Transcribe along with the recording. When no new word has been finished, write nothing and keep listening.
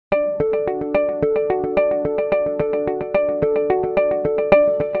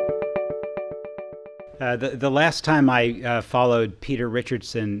The last time I followed Peter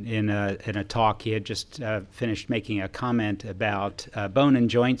Richardson in a talk, he had just finished making a comment about bone and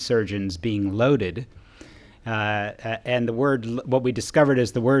joint surgeons being loaded. And the word, what we discovered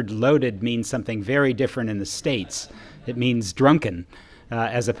is the word loaded means something very different in the States. It means drunken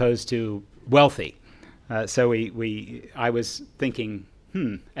as opposed to wealthy. So I was thinking,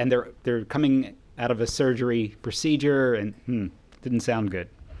 and they're coming out of a surgery procedure, and didn't sound good.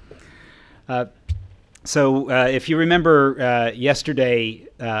 So if you remember yesterday,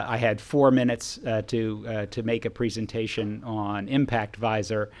 I had 4 minutes to make a presentation on Impact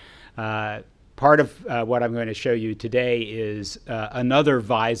Visor. Part of what I'm going to show you today is another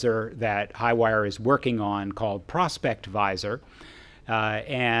visor that HighWire is working on called Prospect Visor.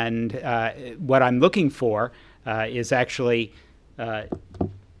 And what I'm looking for is actually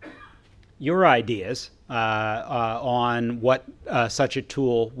your ideas on what such a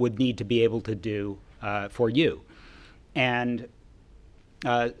tool would need to be able to do for you. And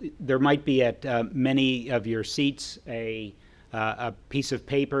there might be at many of your seats a piece of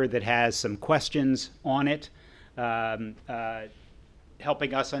paper that has some questions on it,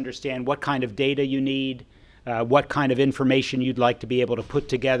 helping us understand what kind of data you need, what kind of information you'd like to be able to put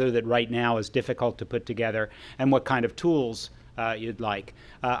together that right now is difficult to put together, and what kind of tools you'd like.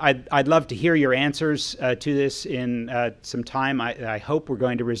 I'd love to hear your answers to this in some time. I hope we're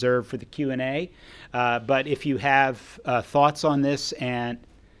going to reserve for the Q&A. But if you have thoughts on this, and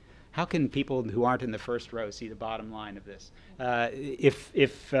how can people who aren't in the first row see the bottom line of this? If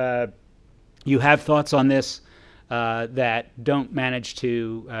you have thoughts on this that don't manage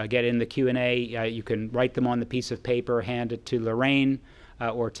to get in the Q&A, you can write them on the piece of paper, hand it to Lorraine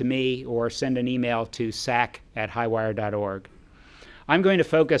or to me, or send an email to sac@highwire.org. I'm going to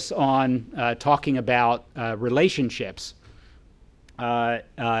focus on talking about relationships,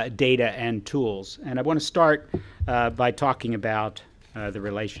 data, and tools. And I want to start by talking about the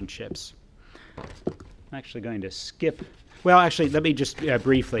relationships. I'm actually going to skip. Well, actually, let me just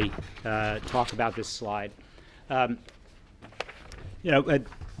briefly talk about this slide.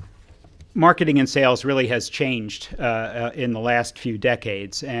 Marketing and sales really has changed in the last few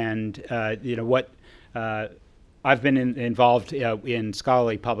decades, and what I've been involved in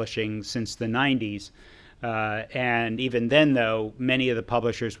scholarly publishing since the 90s, and even then, though, many of the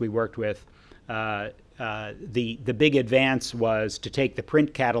publishers we worked with, the big advance was to take the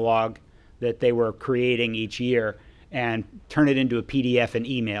print catalog that they were creating each year and turn it into a PDF and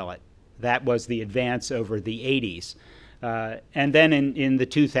email it. That was the advance over the 80s. And then in the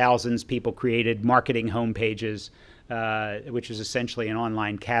 2000s, people created marketing homepages, which is essentially an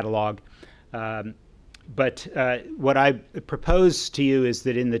online catalog. But what I propose to you is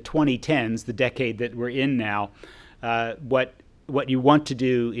that in the 2010s, the decade that we're in now, what you want to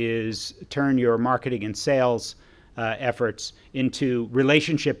do is turn your marketing and sales efforts into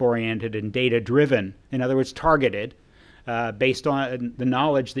relationship-oriented and data-driven, in other words, targeted, based on the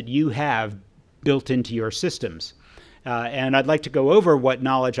knowledge that you have built into your systems. And I'd like to go over what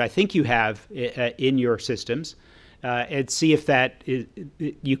knowledge I think you have in your systems, and see if that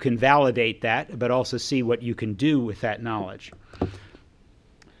you can validate that, but also see what you can do with that knowledge.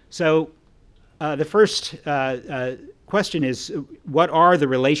 So the first question is, what are the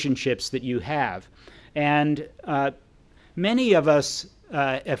relationships that you have? And many of us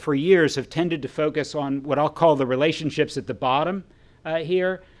for years have tended to focus on what I'll call the relationships at the bottom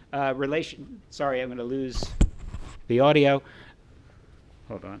here. Sorry, I'm going to lose the audio.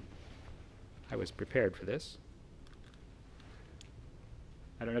 Hold on. I was prepared for this.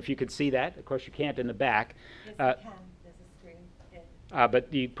 I don't know if you could see that. Of course, you can't in the back. Yes, you can. There's a screen.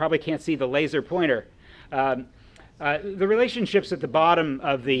 But you probably can't see the laser pointer. The relationships at the bottom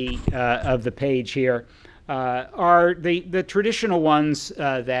of the page here are the traditional ones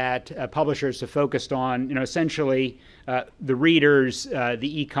that publishers have focused on. Essentially the readers,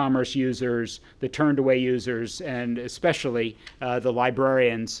 the e-commerce users, the turned-away users, and especially the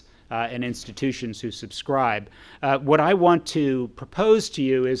librarians and institutions who subscribe. What I want to propose to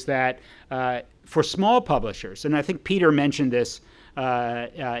you is that for small publishers, and I think Peter mentioned this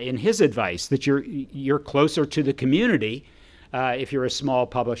in his advice, that you're closer to the community. If you're a small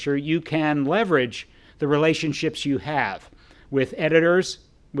publisher, you can leverage the relationships you have with editors,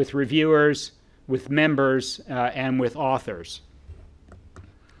 with reviewers, with members, and with authors.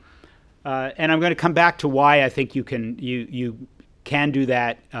 And I'm going to come back to why I think you can do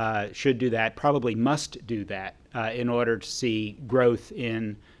that, should do that, probably must do that in order to see growth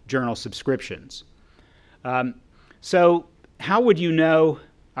in journal subscriptions. So how would you know?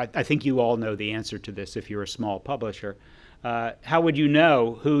 I think you all know the answer to this if you're a small publisher. How would you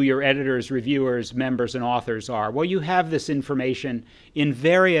know who your editors, reviewers, members, and authors are? Well, you have this information in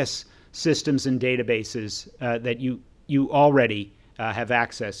various systems and databases that you already have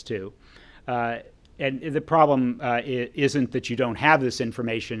access to. And the problem isn't that you don't have this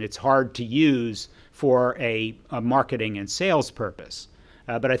information. It's hard to use for a marketing and sales purpose.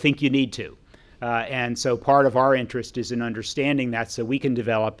 But I think you need to. And so part of our interest is in understanding that so we at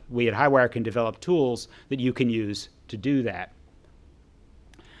HighWire can develop tools that you can use to do that.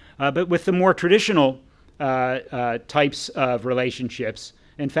 But with the more traditional types of relationships,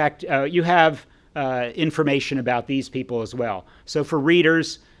 in fact, you have information about these people as well. So for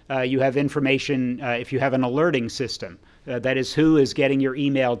readers, you have information if you have an alerting system. That is, who is getting your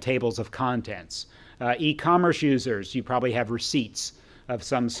emailed tables of contents. E-commerce users, you probably have receipts of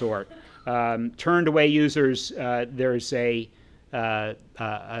some sort. Turned away users, there's a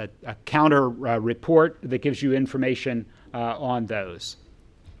counter report that gives you information on those.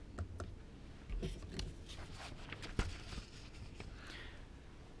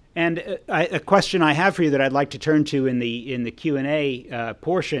 And a question I have for you that I'd like to turn to in the Q&A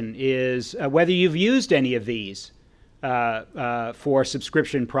portion is whether you've used any of these for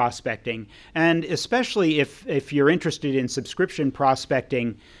subscription prospecting, and especially if you're interested in subscription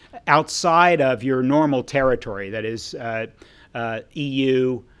prospecting outside of your normal territory, that is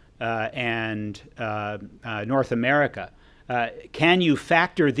EU and North America. Can you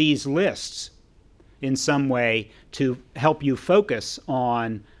factor these lists in some way to help you focus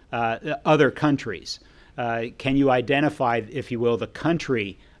on other countries? Can you identify, if you will, the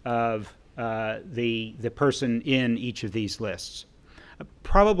country of the person in each of these lists?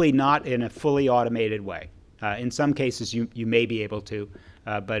 Probably not in a fully automated way. In some cases you may be able to,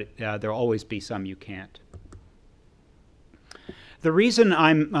 but there'll always be some you can't. The reason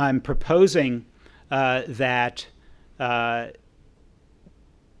I'm proposing that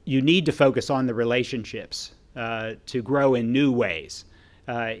you need to focus on the relationships to grow in new ways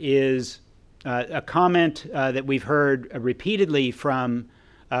is a comment that we've heard repeatedly from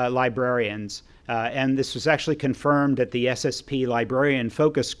librarians, and this was actually confirmed at the SSP Librarian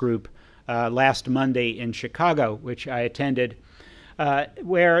Focus Group last Monday in Chicago, which I attended,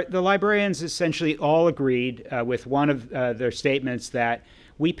 where the librarians essentially all agreed with one of their statements that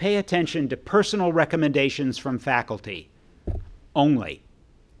we pay attention to personal recommendations from faculty only.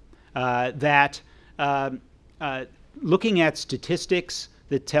 That looking at statistics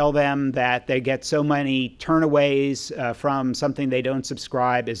that tell them that they get so many turnaways from something they don't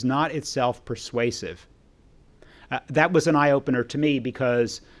subscribe is not itself persuasive. That was an eye-opener to me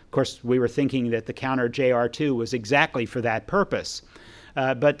because, of course, we were thinking that the counter JR2 was exactly for that purpose.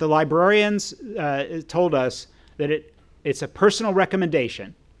 But the librarians told us that it's a personal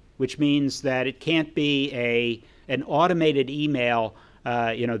recommendation, which means that it can't be an automated email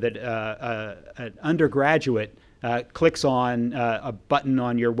that an undergraduate clicks on a button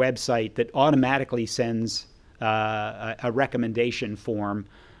on your website that automatically sends a recommendation form,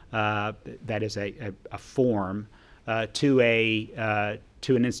 that is a form, to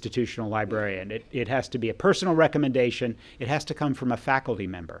an institutional librarian. It has to be a personal recommendation. It has to come from a faculty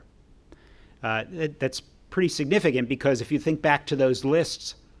member. That's pretty significant because if you think back to those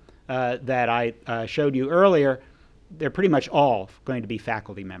lists that I showed you earlier, they're pretty much all going to be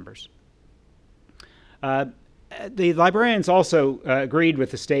faculty members. The librarians also agreed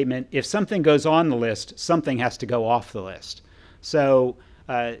with the statement, if something goes on the list, something has to go off the list. So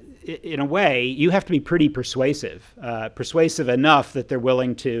in a way, you have to be pretty persuasive, persuasive enough that they're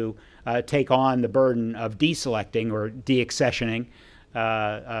willing to take on the burden of deselecting or deaccessioning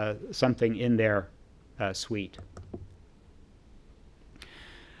something in their suite.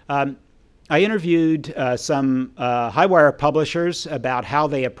 I interviewed some HighWire publishers about how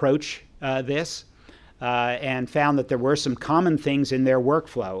they approach this. And found that there were some common things in their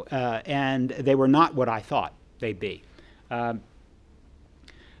workflow, and they were not what I thought they'd be.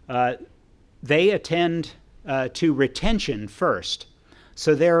 They attend to retention first.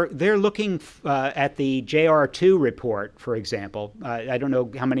 So they're looking at the JR2 report, for example. I don't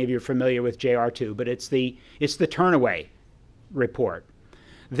know how many of you are familiar with JR2, but it's the turnaway report.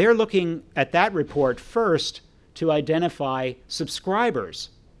 They're looking at that report first to identify subscribers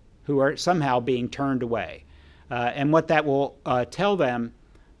who are somehow being turned away. And what that will tell them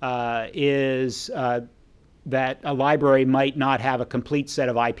is that a library might not have a complete set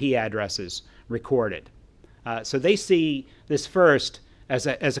of IP addresses recorded. So they see this first as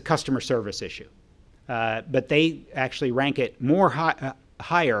a customer service issue. But they actually rank it more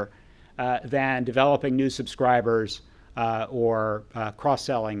higher than developing new subscribers or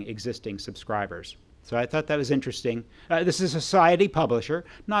cross-selling existing subscribers. So I thought that was interesting. This is a society publisher,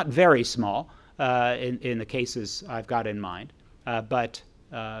 not very small in the cases I've got in mind, but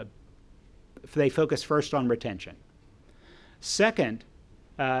they focus first on retention. Second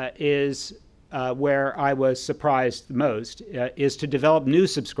is where I was surprised the most, is to develop new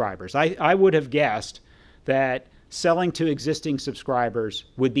subscribers. I would have guessed that selling to existing subscribers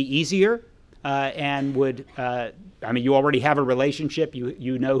would be easier and would, I mean, you already have a relationship,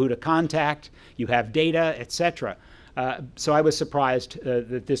 you know who to contact, you have data, etc. So I was surprised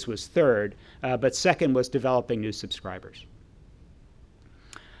that this was third, but second was developing new subscribers.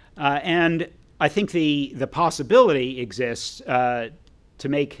 And I think the possibility exists to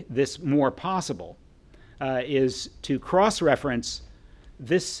make this more possible is to cross-reference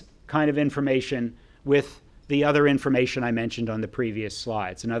this kind of information with the other information I mentioned on the previous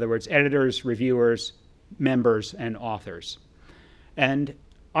slides. In other words, editors, reviewers, members, and authors. And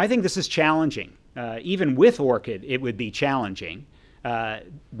I think this is challenging. Even with ORCID, it would be challenging.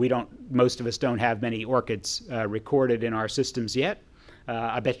 Most of us don't have many ORCIDs recorded in our systems yet.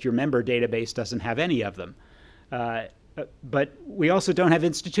 I bet your member database doesn't have any of them. But we also don't have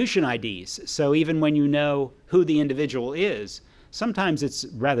institution IDs. So even when you know who the individual is, sometimes it's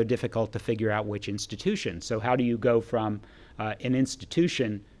rather difficult to figure out which institution. So how do you go from an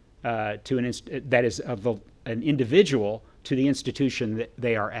institution that is of an individual to the institution that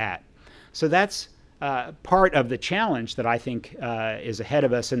they are at? So that's part of the challenge that I think is ahead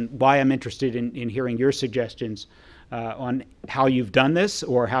of us, and why I'm interested in hearing your suggestions on how you've done this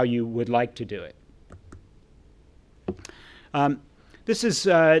or how you would like to do it. These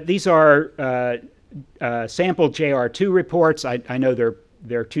are sample JR2 reports. I know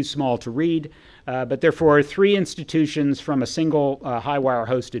they're too small to read, but they're for 3 institutions from a single HighWire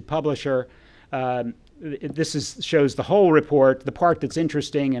hosted publisher. This shows the whole report. The part that's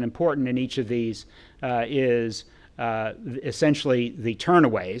interesting and important in each of these is essentially the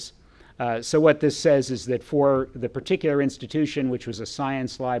turnaways. So what this says is that for the particular institution, which was a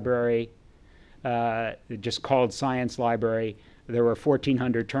science library, just called Science Library, there were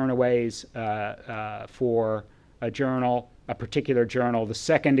 1,400 turnaways for a journal, a particular journal. The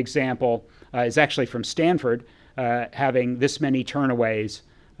second example is actually from Stanford, having this many turnaways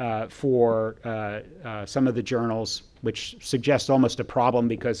for some of the journals, which suggests almost a problem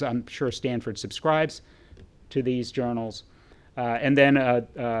because I'm sure Stanford subscribes to these journals. And then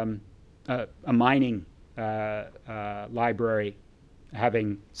a mining library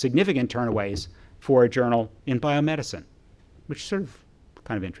having significant turnaways for a journal in biomedicine, which is sort of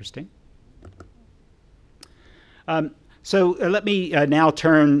kind of interesting. So let me now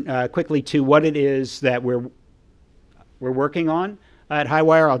turn quickly to what it is that we're working on at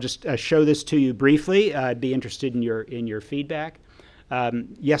HighWire. I'll just show this to you briefly. I'd be interested in your feedback.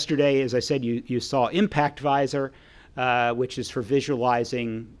 Yesterday, as I said, you saw Impact Visor, which is for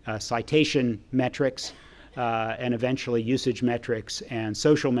visualizing citation metrics and eventually usage metrics and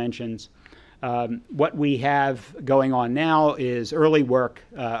social mentions. What we have going on now is early work,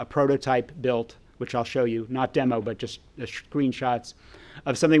 a prototype built, which I'll show you, not demo, but just screenshots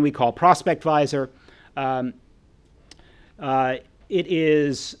of something we call Prospect Visor. It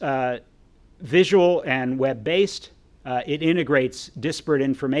is visual and web-based. It integrates disparate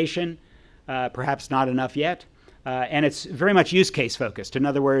information, perhaps not enough yet. And it's very much use case focused. In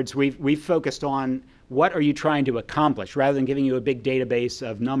other words, we've focused on what are you trying to accomplish. Rather than giving you a big database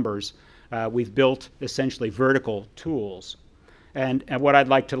of numbers, we've built essentially vertical tools. And what I'd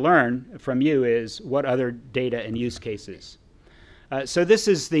like to learn from you is what other data and use cases. So this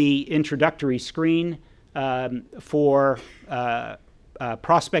is the introductory screen for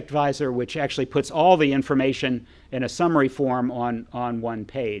Prospect Visor, which actually puts all the information in a summary form on one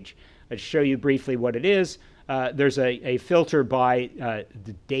page. I'll show you briefly what it is. There's a filter by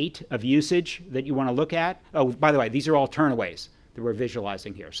the date of usage that you want to look at. Oh, by the way, these are all turnaways that we're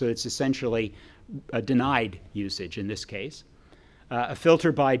visualizing here. So it's essentially a denied usage in this case. A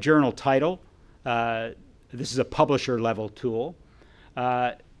filter by journal title. This is a publisher level tool.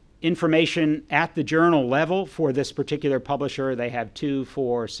 Information at the journal level for this particular publisher. They have 2,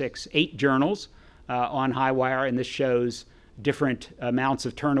 4, 6, 8 journals on HighWire, and this shows different amounts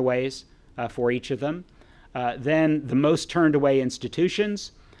of turnaways for each of them. Then the most turned away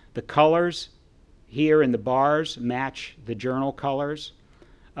institutions. The colors here in the bars match the journal colors.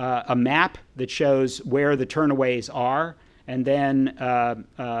 A map that shows where the turnaways are, and then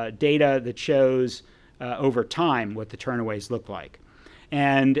data that shows over time what the turnaways look like.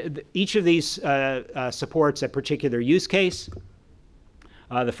 And each of these supports a particular use case.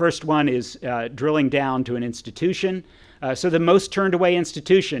 The first one is drilling down to an institution. So the most turned away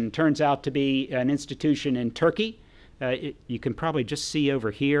institution turns out to be an institution in Turkey. You can probably just see over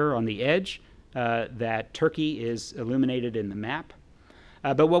here on the edge that Turkey is illuminated in the map.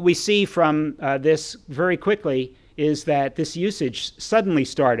 But what we see from this very quickly is that this usage suddenly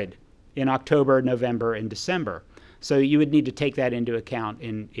started in October, November, and December. So you would need to take that into account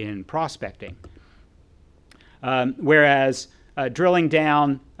in prospecting. Whereas drilling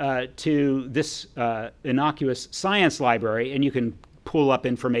down to this innocuous science library, and you can pull up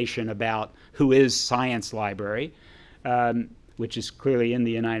information about who is Science Library, which is clearly in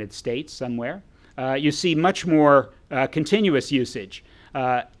the United States somewhere, you see much more continuous usage.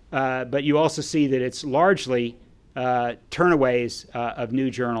 But you also see that it's largely turnaways of New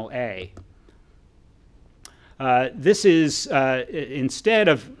Journal A. This is, instead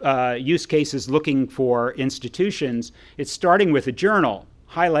of use cases looking for institutions, it's starting with a journal,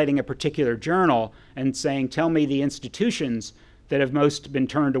 highlighting a particular journal and saying, tell me the institutions that have most been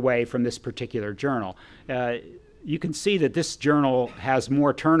turned away from this particular journal. You can see that this journal has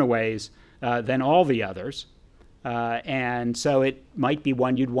more turnaways than all the others. And so it might be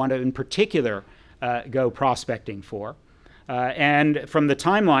one you'd want to, in particular, go prospecting for. And from the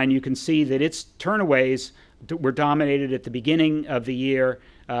timeline, you can see that its turnaways were dominated at the beginning of the year,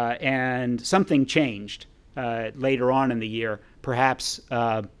 and something changed later on in the year, perhaps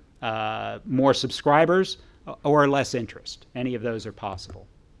more subscribers or less interest. Any of those are possible.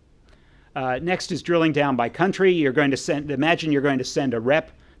 Next is drilling down by country. You're going to imagine you're going to send a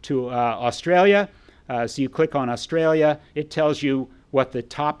rep to Australia. So you click on Australia. It tells you what the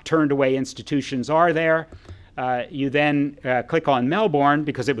top turned away institutions are there. You then click on Melbourne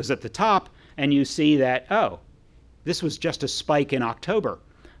because it was at the top, and you see that, oh, this was just a spike in October.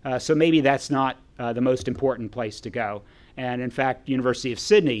 So maybe that's not the most important place to go. And in fact, University of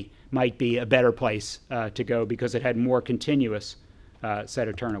Sydney might be a better place to go because it had more continuous set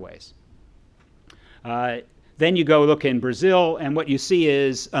of turnaways. Then you go look in Brazil, and what you see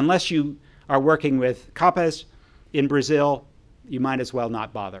is, unless you are working with CAPES in Brazil, you might as well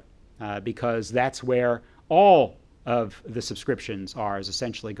not bother because that's where all of the subscriptions are, is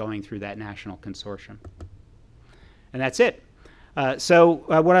essentially going through that national consortium. And that's it. So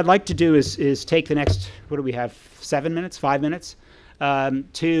what I'd like to do is take the next, what do we have, 7 minutes, 5 minutes,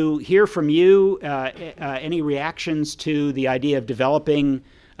 to hear from you any reactions to the idea of developing,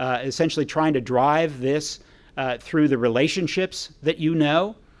 essentially trying to drive this through the relationships that you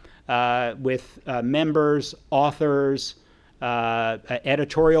know with members, authors,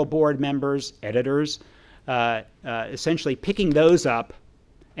 editorial board members, editors, essentially picking those up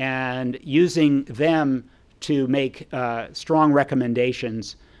and using them to make strong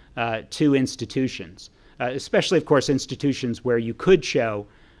recommendations to institutions, especially, of course, institutions where you could show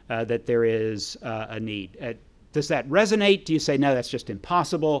that there is a need. Does that resonate? Do you say, no, that's just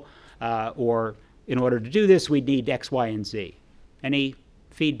impossible, or in order to do this, we need X, Y, and Z? Any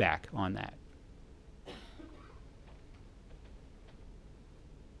feedback on that?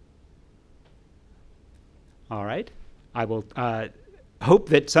 All right. I will hope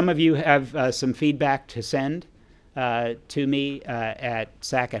that some of you have some feedback to send to me at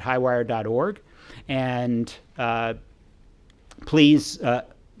sac@highwire.org. And please,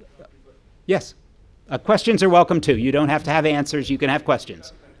 yes, questions are welcome too. You don't have to have answers. You can have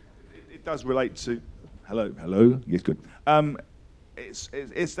questions. It does relate to, hello, yes, good.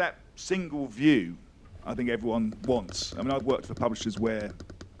 It's that single view I think everyone wants. I mean, I've worked for publishers where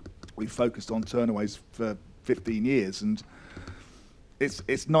we focused on turnaways for 15 years, and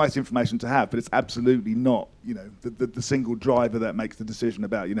it's nice information to have, but it's absolutely not, the single driver that makes the decision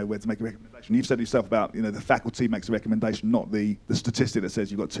about, where to make a recommendation. You've said yourself about, the faculty makes a recommendation, not the statistic that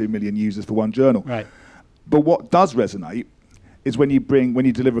says you've got 2 million users for one journal. Right. But what does resonate is when you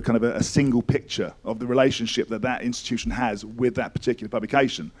deliver kind of a single picture of the relationship that institution has with that particular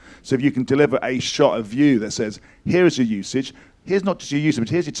publication. So if you can deliver a shot of view that says, here is your usage, here's not just your usage, but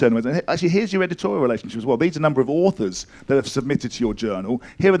here's your turnaround, and actually here's your editorial relationship as well. These are the number of authors that have submitted to your journal.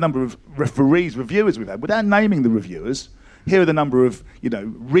 Here are the number of referees, reviewers we've had, without naming the reviewers. Here are the number of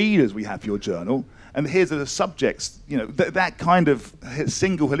readers we have for your journal. And here's the subjects. That kind of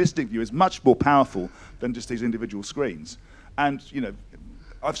single holistic view is much more powerful than just these individual screens. And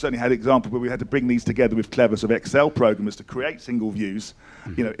I've certainly had examples where we had to bring these together with clever sort of Excel programmers to create single views.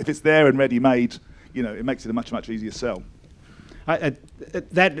 If it's there and ready-made, it makes it a much easier sell. I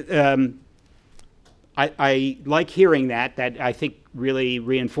like hearing that. That I think really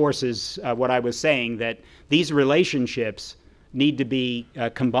reinforces what I was saying, that these relationships need to be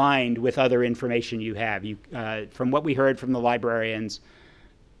combined with other information you have. From what we heard from the librarians,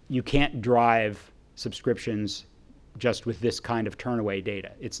 you can't drive subscriptions just with this kind of turnaway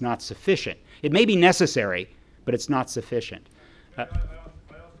data. It's not sufficient. It may be necessary, but it's not sufficient. I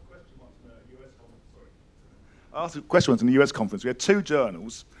asked a question once in the US conference. We had two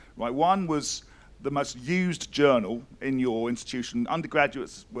journals, right? One was the most used journal in your institution.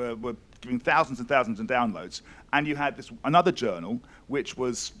 Undergraduates were giving thousands and thousands of downloads. And you had another journal, which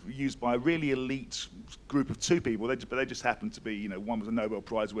was used by a really elite group of two people. But they just happened to be, one was a Nobel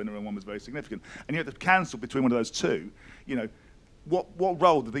Prize winner and one was very significant. And you had to cancel between one of those two. What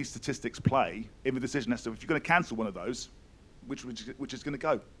role do these statistics play in the decision as to if you're going to cancel one of those, which is going to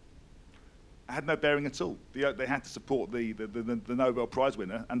go? It had no bearing at all. They had to support the Nobel Prize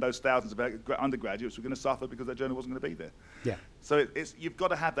winner, and those thousands of undergraduates were going to suffer because their journal wasn't going to be there. Yeah. So you've got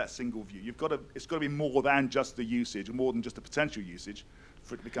to have that single view. It's got to be more than just the usage, or more than just the potential usage,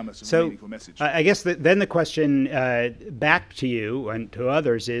 for it to become a meaningful message. I guess then the question back to you and to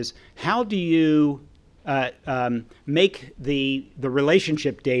others is, how do you make the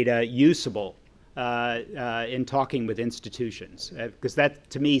relationship data usable in talking with institutions? Because that,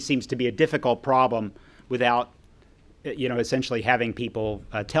 to me, seems to be a difficult problem without, essentially having people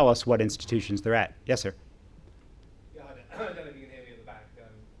tell us what institutions they're at. Yes, sir. Yeah, I don't know if you can hear me in the back when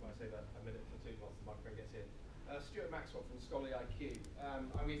I say that a minute or two once the microphone gets in. Stuart Maxwell from Scholarly IQ.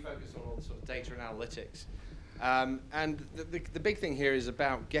 And we focus on all sort of data and analytics. And the big thing here is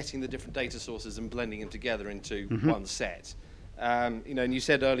about getting the different data sources and blending them together into one set. And you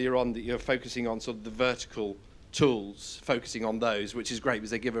said earlier on that you're focusing on sort of the vertical tools, focusing on those, which is great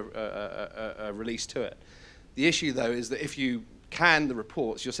because they give a release to it. The issue, though, is that if you can the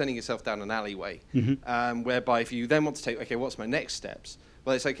reports, you're sending yourself down an alleyway, whereby if you then want to take, okay, what's my next steps?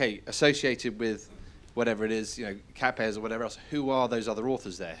 Well, it's okay, associated with whatever it is, CAPES or whatever else, who are those other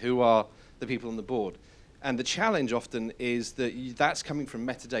authors there? Who are the people on the board? And the challenge often is that that's coming from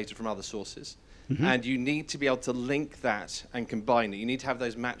metadata from other sources. And you need to be able to link that and combine it. You need to have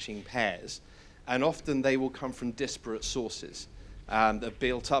those matching pairs. And often they will come from disparate sources that are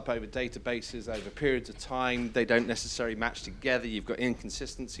built up over databases, over periods of time. They don't necessarily match together. You've got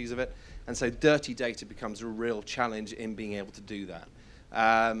inconsistencies of it. And so dirty data becomes a real challenge in being able to do that.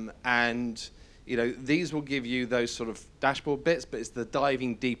 These will give you those sort of dashboard bits, but it's the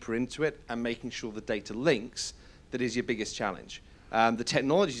diving deeper into it and making sure the data links that is your biggest challenge. The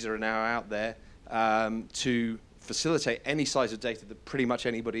technologies are now out there to facilitate any size of data that pretty much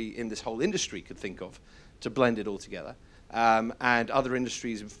anybody in this whole industry could think of to blend it all together. And other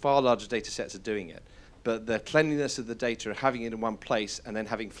industries with far larger data sets are doing it. But the cleanliness of the data, having it in one place and then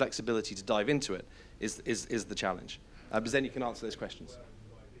having flexibility to dive into it is the challenge. Because then you can answer those questions.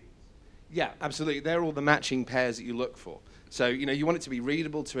 Yeah, absolutely. They're all the matching pairs that you look for. So, you want it to be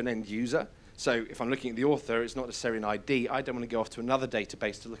readable to an end user. So if I'm looking at the author, it's not necessarily an ID. I don't want to go off to another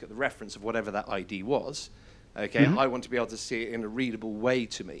database to look at the reference of whatever that ID was. Okay, I want to be able to see it in a readable way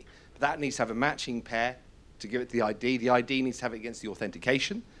to me. But that needs to have a matching pair to give it the ID. The ID needs to have it against the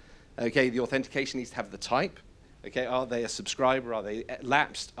authentication. Okay, the authentication needs to have the type. Okay, are they a subscriber? Are they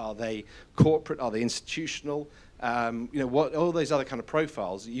lapsed? Are they corporate? Are they institutional? All those other kind of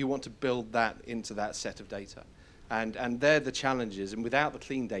profiles. You want to build that into that set of data. And they're the challenges, and without the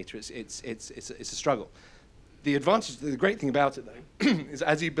clean data, it's a struggle. The great thing about it, though, is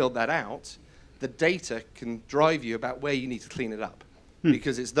as you build that out, the data can drive you about where you need to clean it up,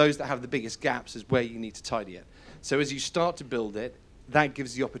 because it's those that have the biggest gaps is where you need to tidy it. So as you start to build it, that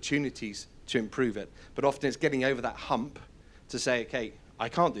gives the opportunities to improve it. But often it's getting over that hump to say, okay, I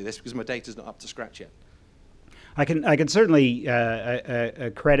can't do this because my data's not up to scratch yet. I can certainly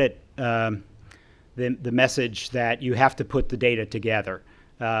credit the message that you have to put the data together.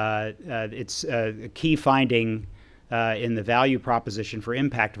 It's a key finding in the value proposition for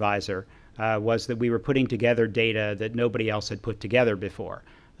ImpactVisor was that we were putting together data that nobody else had put together before.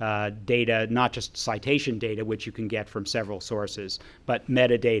 Data, not just citation data, which you can get from several sources, but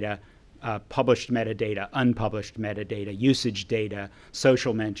metadata, published metadata, unpublished metadata, usage data,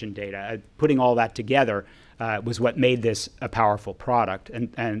 social mention data. Putting all that together was what made this a powerful product,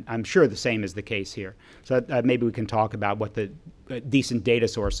 and I'm sure the same is the case here. So maybe we can talk about what the decent data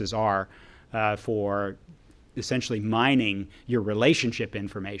sources are for essentially mining your relationship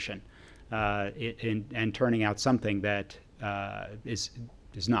information and turning out something that is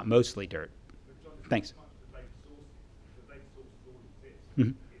not mostly dirt. Thanks.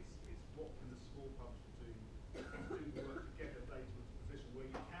 Mm-hmm.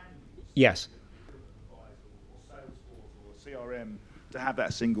 Yes. CRM to have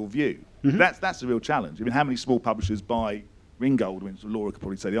that single view. That's the real challenge. I mean, how many small publishers buy Ringgold? I mean, Laura could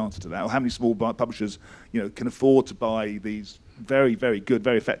probably say the answer to that. Or how many small publishers, can afford to buy these very, very good,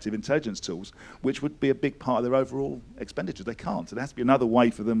 very effective intelligence tools, which would be a big part of their overall expenditure. They can't. So there has to be another way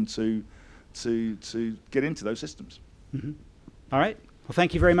for them to get into those systems. Mm-hmm. All right. Well,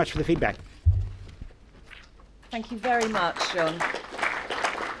 thank you very much for the feedback. Thank you very much, John.